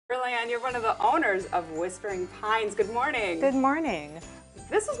Erliane, you're one of the owners of Whispering Pines. Good morning. Good morning.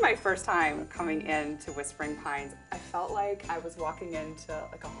 This is my first time coming into Whispering Pines. I felt like I was walking into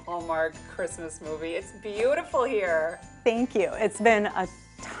like a Hallmark Christmas movie. It's beautiful here. Thank you. It's been a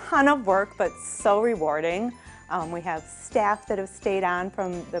ton of work, but so rewarding. We have staff that have stayed on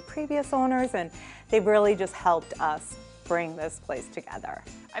from the previous owners, and they've really just helped us bring this place together.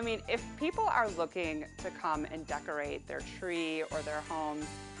 I mean, if people are looking to come and decorate their tree or their homes,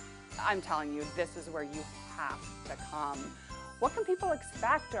 I'm telling you, this is where you have to come. What can people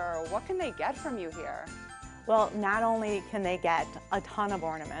expect, or what can they get from you here? Well, not only can they get a ton of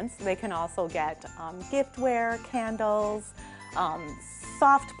ornaments, they can also get giftware, candles,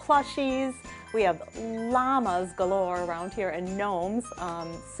 soft plushies. We have llamas galore around here and gnomes,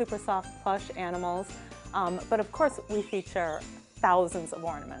 super soft plush animals. But of course, we feature thousands of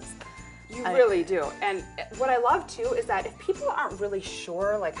ornaments. You really do. And what I love too is that if people aren't really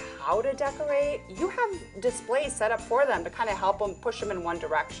sure like how to decorate, you have displays set up for them to kind of help them, push them in one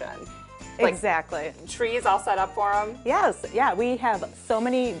direction. Like exactly. Trees all set up for them? Yes, yeah, we have so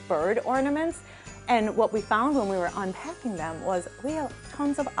many bird ornaments, and what we found when we were unpacking them was we have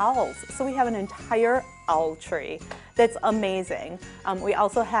tons of owls. So we have an entire owl tree that's amazing. We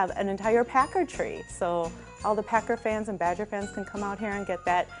also have an entire Packer tree, so all the Packer fans and Badger fans can come out here and get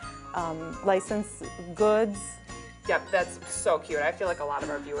that licensed goods. Yep, that's so cute. I feel like a lot of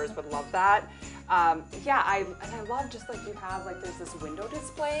our viewers would love that. Yeah, I love just like you have, like there's this window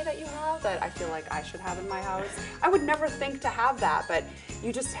display that you have that I feel like I should have in my house. I would never think to have that, but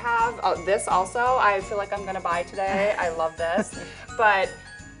you just have this also. I feel like I'm gonna buy today. I love this. But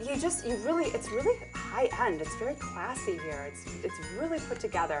it's really high end. It's very classy here. It's really put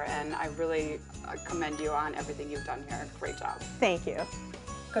together, and I really commend you on everything you've done here. Great job. Thank you.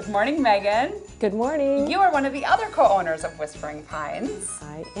 Good morning, Megan. Good morning. You are one of the other co-owners of Whispering Pines.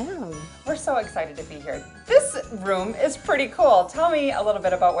 I am. We're so excited to be here. This room is pretty cool. Tell me a little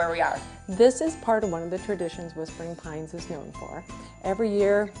bit about where we are. This is part of one of the traditions Whispering Pines is known for. Every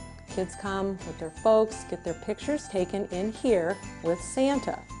year, kids come with their folks, get their pictures taken in here with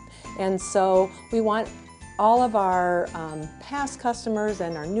Santa. And so we want all of our past customers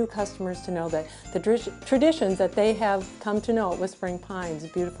and our new customers to know that the traditions that they have come to know at Whispering Pines,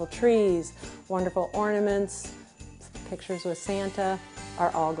 beautiful trees, wonderful ornaments, pictures with Santa, are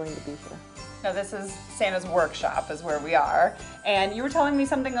all going to be here. Now this is Santa's workshop is where we are, and you were telling me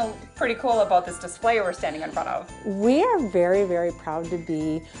something pretty cool about this display we're standing in front of. We are very, very proud to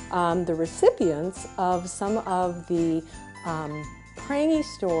be the recipients of some of the Prangy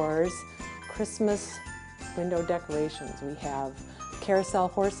Store's Christmas window decorations. We have carousel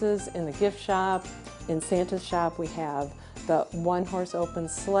horses in the gift shop. In Santa's shop we have the one-horse open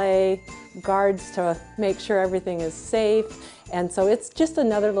sleigh, guards to make sure everything is safe, and so it's just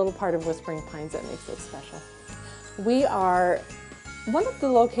another little part of Whispering Pines that makes it special. We are one of the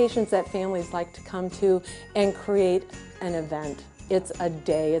locations that families like to come to and create an event. It's a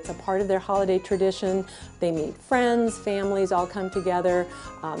day, it's a part of their holiday tradition. They meet friends, families all come together.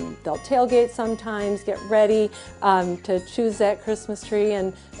 They'll tailgate sometimes, get ready to choose that Christmas tree,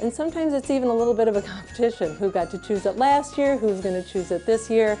 and sometimes it's even a little bit of a competition. Who got to choose it last year, who's going to choose it this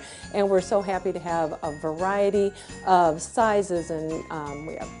year, and we're so happy to have a variety of sizes, and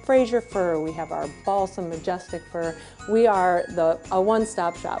we have Fraser fir, we have our balsam majestic fir. We are a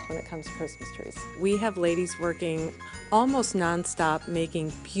one-stop shop when it comes to Christmas trees. We have ladies working almost nonstop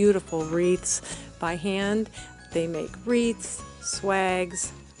making beautiful wreaths by hand. They make wreaths,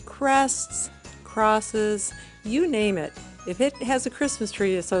 swags, crests, crosses, you name it. If it has a Christmas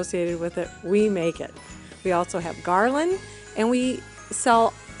tree associated with it, we make it. We also have garland, and we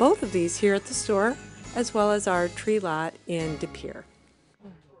sell both of these here at the store, as well as our tree lot in De Pere.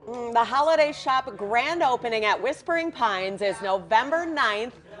 The Holiday Shop grand opening at Whispering Pines is November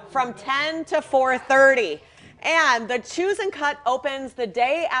 9th from 10 to 4:30. And the Choose and Cut opens the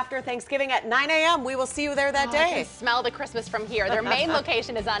day after Thanksgiving at 9 a.m. We will see you there that day. I can smell the Christmas from here. Their main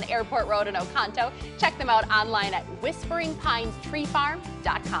location is on Airport Road in Oconto. Check them out online at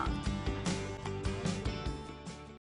whisperingpinestreefarm.com.